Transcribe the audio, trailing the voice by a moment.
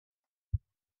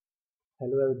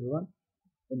Hello everyone.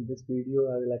 In this video,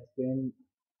 I will explain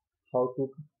how to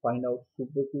find out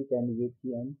super key, candidate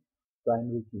key, and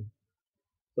primary key.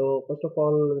 So first of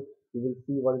all, we will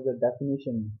see what is the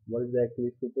definition, what is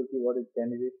actually super key, what is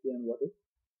candidate key, and what is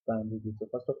primary key. So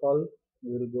first of all,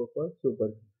 we will go for super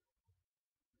key.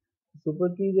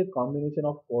 Super key is a combination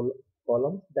of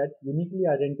columns that uniquely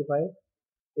identify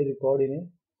a record in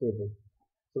a table.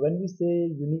 So when we say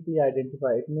uniquely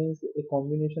identify, it means a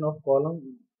combination of columns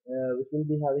which will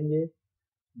be having a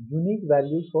unique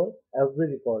values for every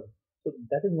record. So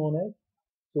that is known as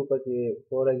super key.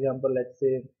 For example, let's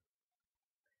say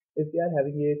if we are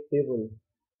having a table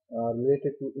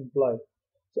related to employee,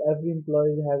 so every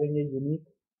employee is having a unique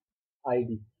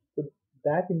ID. So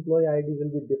that employee ID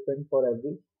will be different for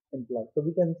every employee. So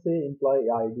we can say employee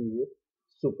ID is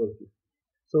super key.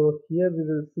 So here we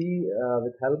will see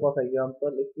with help of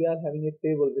example, if we are having a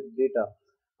table with data,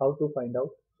 how to find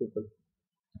out super key.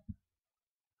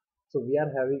 So we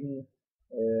are having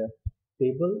a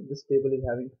table. This table is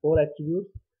having four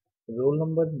attributes: roll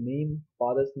number, name,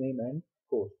 father's name, and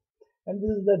course. And this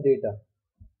is the data.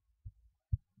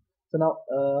 So now,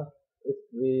 if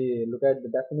we look at the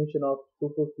definition of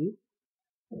super key,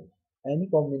 any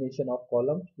combination of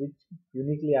columns which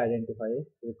uniquely identify a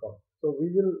record. So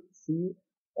we will see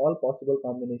all possible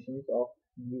combinations of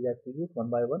these attributes one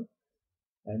by one,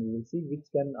 and we will see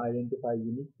which can identify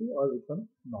uniquely or which one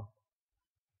not.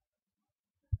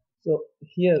 So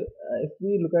here, if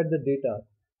we look at the data,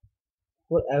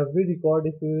 for every record,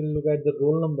 if we will look at the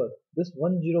roll number, this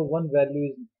 101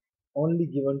 value is only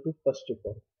given to first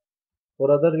record. For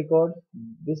other records,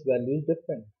 this value is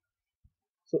different.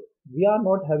 So we are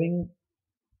not having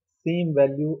same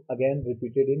value again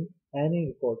repeated in any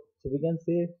record. So we can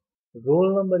say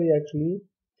roll number is actually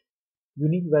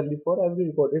unique value for every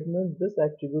record. It means this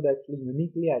attribute actually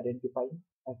uniquely identifying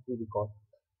every record.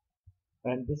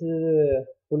 And this is a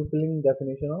fulfilling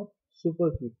definition of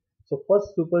super key. So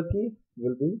first super key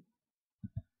will be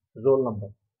roll number.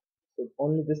 So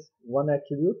only this one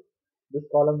attribute, this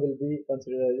column will be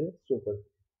considered as a super.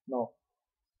 Now,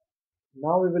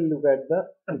 now we will look at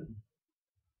the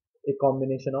a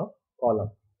combination of column.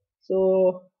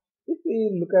 So if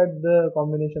we look at the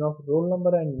combination of roll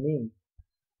number and name,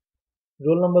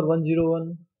 roll number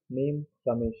 101, name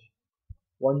Ramesh,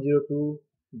 102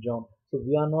 John. So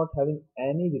we are not having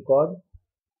any record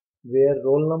where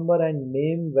roll number and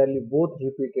name value both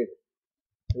repeated.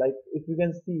 Like if you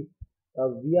can see,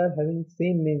 we are having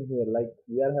same name here, like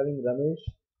we are having Ramesh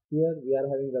here, we are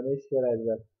having Ramesh here as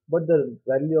well, but the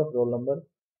value of roll number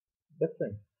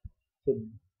different. So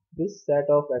this set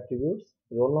of attributes,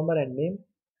 roll number and name,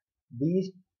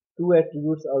 these two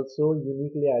attributes also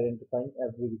uniquely identifying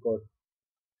every record,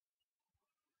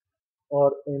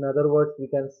 or in other words we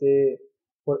can say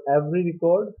for every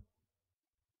record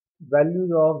values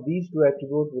of these two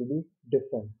attributes will be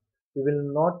different. We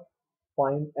will not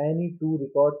find any two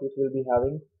records which will be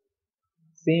having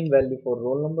same value for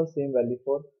roll number, same value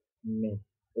for name.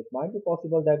 It might be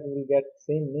possible that we will get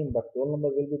same name, but roll number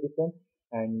will be different,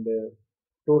 and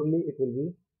totally it will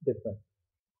be different.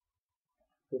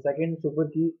 So second super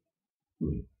key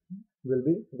will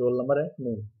be roll number and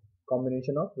name.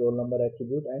 Combination of roll number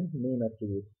attribute and name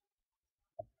attribute.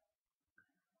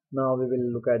 Now we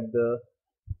will look at the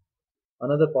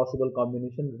another possible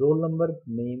combination: roll number,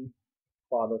 name,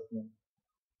 father's name.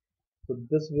 So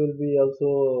this will be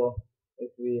also,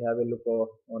 if we have a look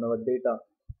on our data,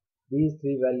 these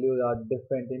three values are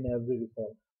different in every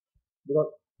record,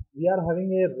 because we are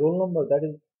having a roll number that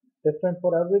is different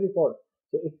for every record.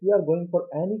 So if we are going for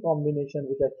any combination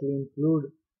which actually include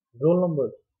roll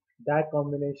number, that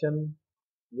combination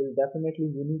will definitely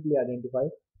uniquely identify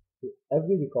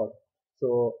every record.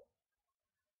 So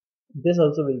this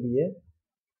also will be a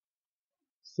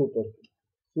super key.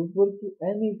 Super key,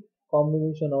 any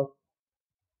combination of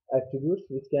attributes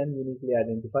which can uniquely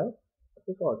identify a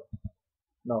record.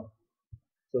 Now,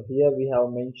 so here we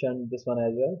have mentioned this one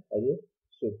as well as a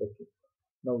super key.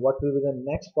 Now what will be the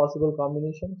next possible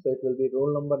combination? So it will be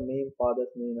roll number, name,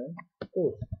 father's name, and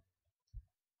course.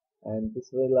 And this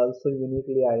will also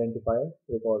uniquely identify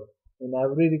record. In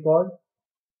every record,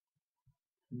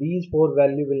 these four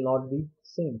value will not be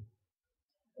same.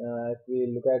 If we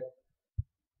look at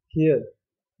here,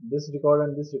 this record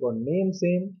and this record, name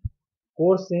same,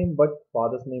 course same, but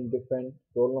father's name different,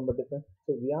 roll number different.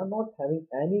 So we are not having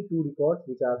any two records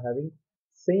which are having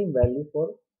same value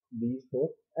for these four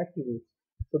attributes.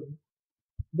 So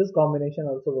this combination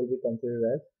also will be considered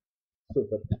as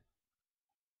super.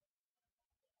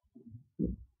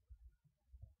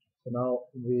 So now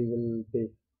we will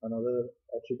take another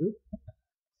attribute.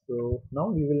 So now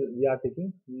we are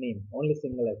taking name, only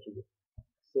single attribute.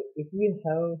 So if we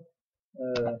have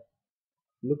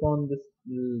look on this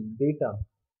data,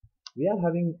 we are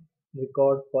having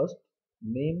record first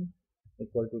name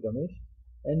equal to Ramesh,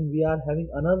 and we are having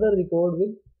another record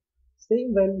with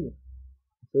same value.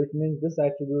 So it means this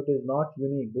attribute is not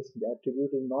unique. This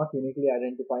attribute is not uniquely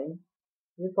identifying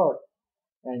record,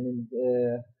 and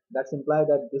that's imply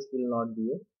that this will not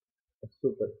be a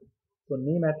super key. So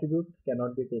name attribute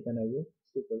cannot be taken as a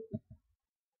super key.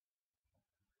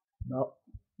 Now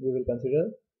we will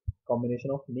consider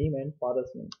combination of name and father's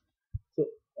name. So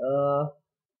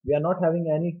we are not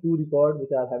having any two records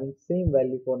which are having same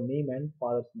value for name and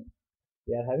father's name.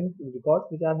 We are having records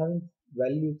which are having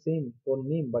value same for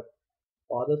name but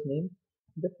father's name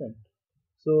different.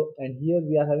 So and here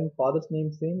we are having father's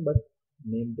name same but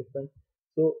name different.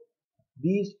 So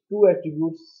these two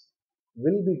attributes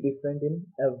will be different in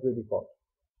every record.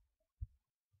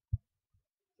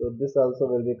 So this also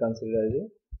will be considered as a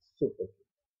super key.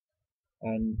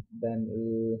 And then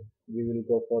we will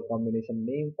go for combination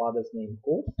name, father's name,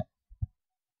 course.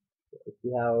 If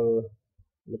we have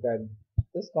look at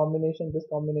this combination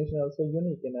also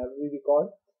unique in every record.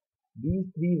 These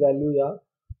three values are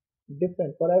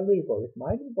different for every record. It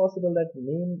might be possible that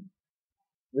name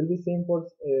will be same for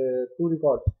two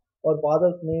records, or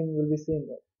father's name will be same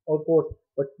or course,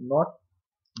 but not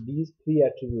these three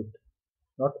attributes,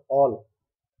 not all.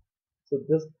 So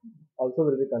this also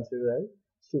will be considered as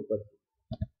super.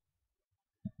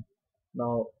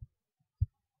 Now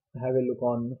have a look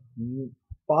on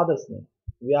father's name.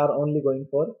 We are only going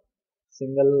for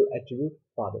single attribute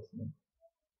father's name.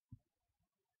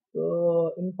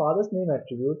 So in father's name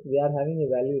attribute, we are having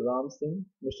a value Ram Singh,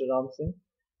 Mr. Ram Singh,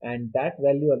 and that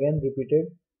value again repeated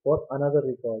for another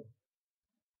record.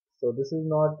 So this is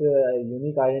not a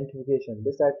unique identification.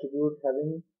 This attribute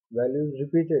having values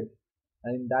repeated,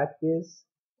 and in that case,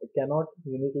 it cannot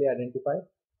uniquely identify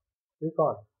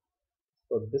record.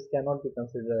 So this cannot be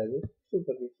considered as a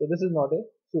super key. So this is not a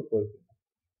super key.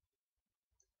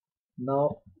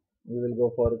 Now we will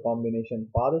go for a combination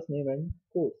father's name and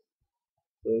course.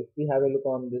 So if we have a look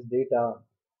on this data,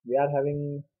 we are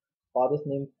having father's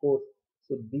name course.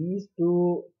 So these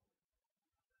two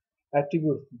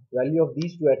attributes, value of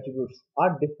these two attributes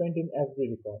are different in every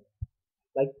record.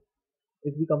 Like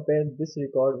if we compare this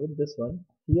record with this one,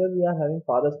 here we are having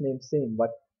father's name same,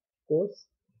 but course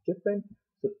different.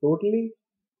 So totally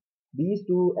these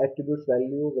two attributes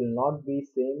value will not be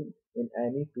same in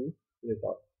any two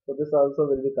records. So this also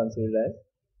will be considered as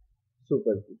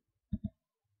super key.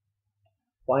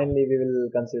 Finally, we will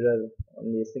consider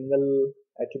only a single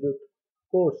attribute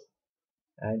course,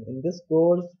 and in this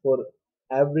course for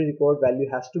every record value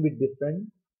has to be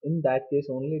different. In that case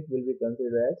only it will be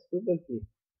considered as super key.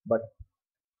 But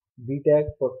B tag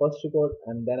for first record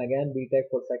and then again B tag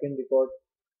for second record,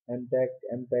 M tag,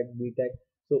 M tag, B tag.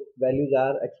 So values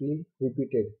are actually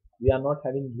repeated. We are not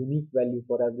having unique value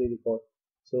for every record.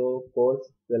 So course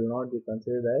will not be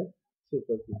considered as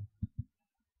super key.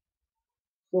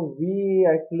 So we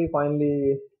actually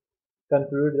finally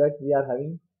conclude that we are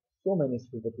having so many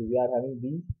super keys. We are having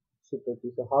these super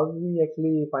keys. So how do we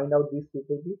actually find out these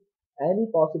super keys? Any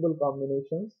possible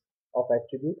combinations of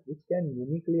attributes which can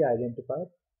uniquely identify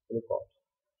records.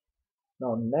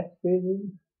 Now next page is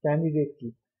candidate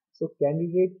key. So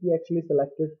candidate key actually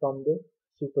selected from the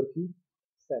super key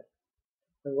set.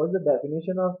 And what's the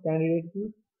definition of candidate key?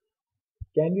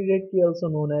 Candidate key also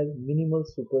known as minimal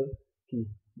super key.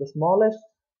 The smallest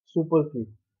super key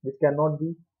which cannot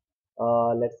be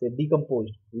let's say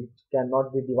decomposed, which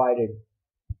cannot be divided.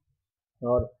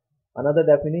 Or another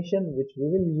definition which we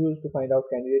will use to find out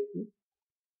candidate key.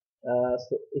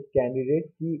 So a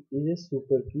candidate key is a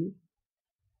super key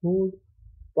whose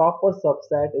proper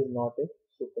subset is not a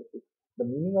super key. The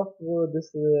meaning of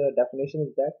this definition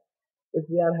is that if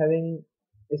we are having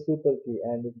a super key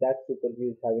and if that super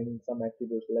key is having some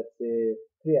attributes, let's say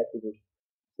three attributes.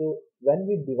 So when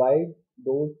we divide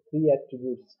those three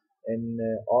attributes in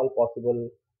all possible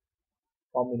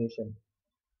combinations,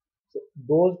 so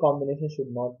those combinations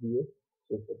should not be a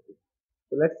super key.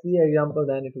 So let's see an example,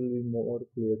 then it will be more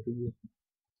clear to you.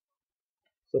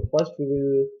 So first we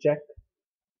will check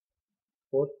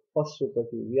for first super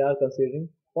key. We are considering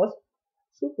first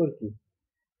super key.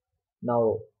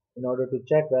 Now in order to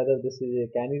check whether this is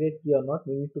a candidate key or not,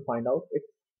 we need to find out its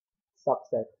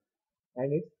subset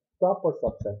and its proper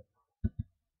subset.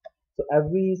 So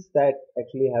every set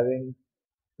actually having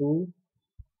two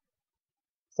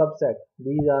subset,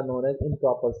 these are known as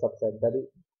improper subset. That is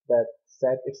that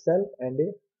set itself and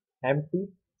a empty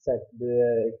set.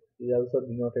 It is also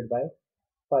denoted by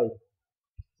 5.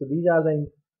 So these are the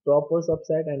proper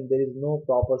subset and there is no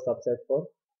proper subset for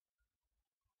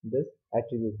this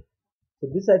attribute. So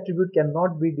this attribute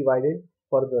cannot be divided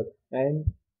further, and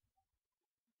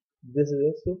this is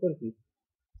a super key.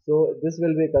 So this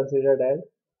will be considered as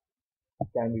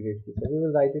candidate key. So we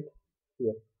will write it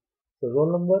here. So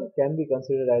roll number can be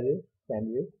considered as a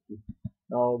candidate key.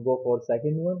 Now go for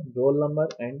second one, roll number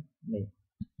and name.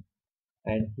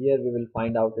 And here we will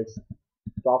find out its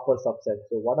proper subset.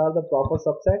 So what are the proper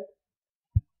subset?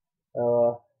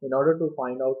 In order to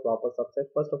find out proper subset,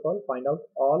 first of all find out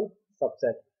all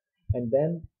subset and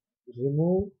then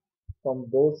remove from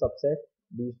those subset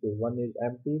these two. One is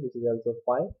empty, which is also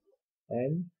 5,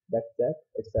 and that's that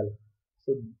itself.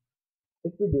 So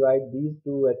if we divide these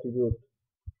two attributes,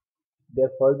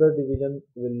 their further division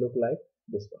will look like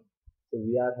this one. So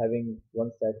we are having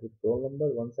one set with roll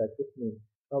number, one set with name.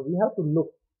 Now we have to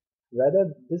look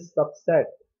whether this subset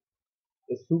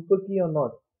is super key or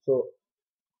not. So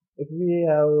if we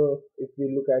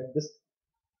look at this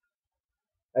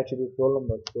attribute roll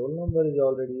number is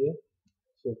already a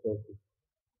super key.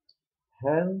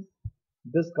 Hence,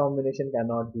 this combination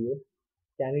cannot be a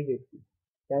candidate key.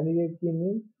 Candidate key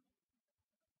means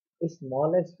a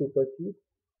smallest super key.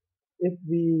 If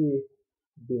we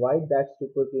divide that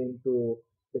super key into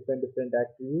different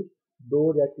attributes,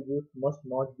 those attributes must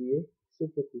not be a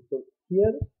super key. So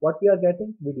here, what we are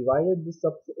getting, we divided this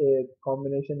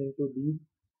combination into these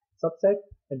subset,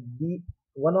 and the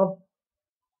one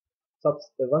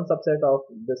subset of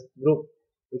this group,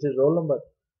 which is roll number.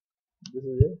 This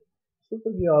is a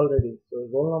super key already. So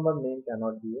roll number name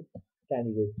cannot be a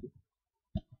candidate key.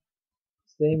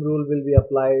 Same rule will be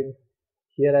applied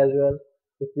here as well.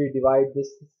 If we divide this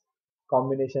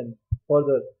combination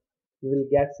further, we will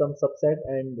get some subset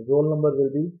and roll number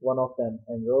will be one of them,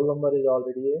 and roll number is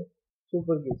already a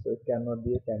super key, so it cannot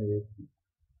be a candidate key.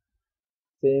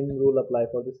 Same rule apply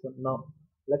for this one. Now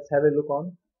let's have a look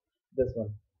on this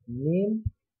one, name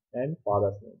and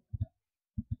father's name.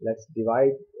 Let's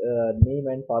divide name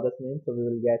and father's name, so we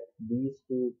will get these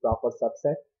two proper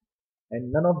subset,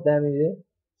 and none of them is a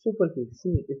super key.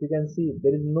 See, if you can see,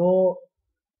 there is no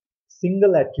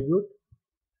single attribute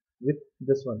with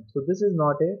this one, so this is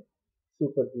not a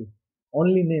super key.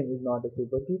 Only name is not a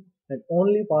super key, and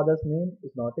only father's name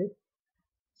is not a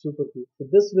super key. So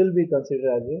this will be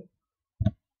considered as a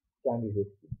candidate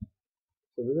key.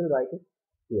 So we will write it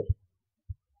here.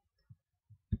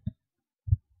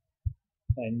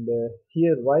 And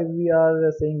here, why we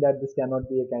are saying that this cannot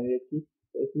be a candidate key?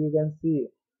 If you can see,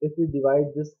 if we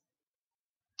divide this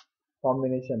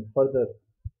combination further,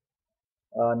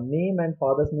 name and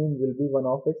father's name will be one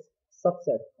of its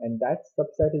subset, and that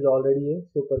subset is already a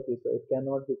super key, so it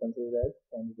cannot be considered as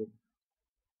candidate.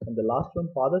 And the last one,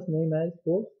 father's name as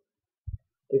course.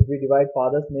 If we divide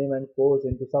father's name and course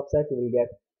into subset, we will get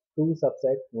two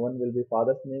subsets. One will be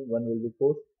father's name, one will be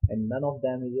course, and none of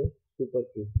them is a super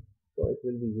key, so it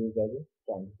will be used as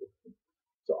a candidate key.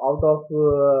 So out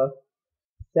of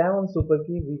 7 super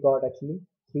key, we got actually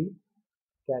 3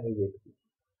 candidate key.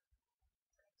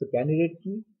 So candidate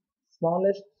key,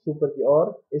 smallest super key,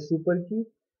 or a super key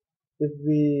if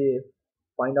we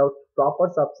find out proper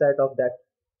subset of that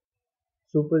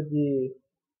super key,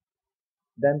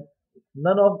 then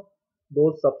none of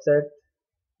those subsets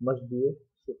must be a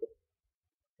super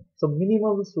key. So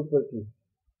minimum super key.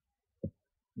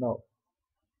 Now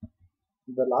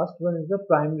the last one is the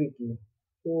primary key.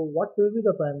 So what will be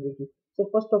the primary key? So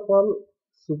first of all,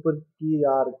 super key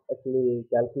are actually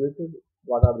calculated.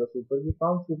 What are the super key?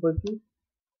 From super key,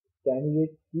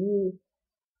 candidate key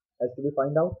has to be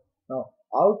find out. Now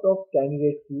out of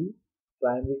candidate key,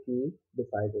 primary key is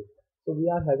decided. So we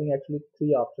are having actually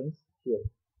 3 options here.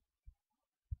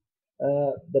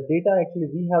 The data actually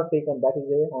we have taken, that is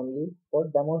a only for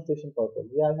demonstration purpose.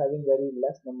 We are having very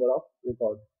less number of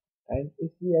records, and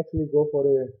if we actually go for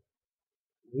a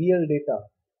real data,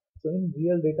 so in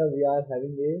real data we are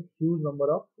having a huge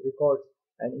number of records,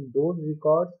 and in those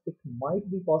records it might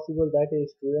be possible that a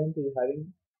student is having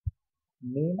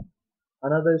name,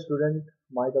 another student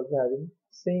might also having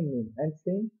same name and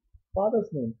same father's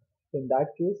name. So in that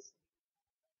case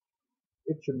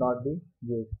it should not be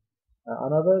used.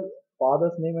 Another,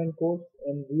 father's name and course.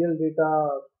 In real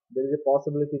data, there is a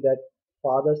possibility that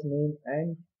father's name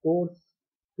and course,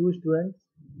 two students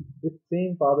with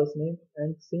same father's name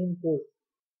and same course.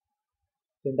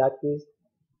 So in that case,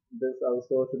 this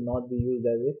also should not be used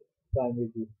as a primary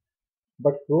key.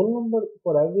 But roll number,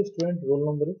 for every student, roll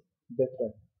number is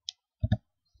different.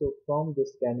 So from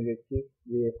this candidate key,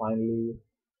 we finally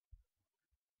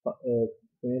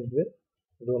finished with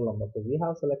roll number. So we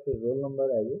have selected roll number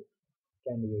as a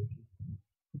candidate key.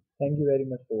 Thank you very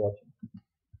much for watching.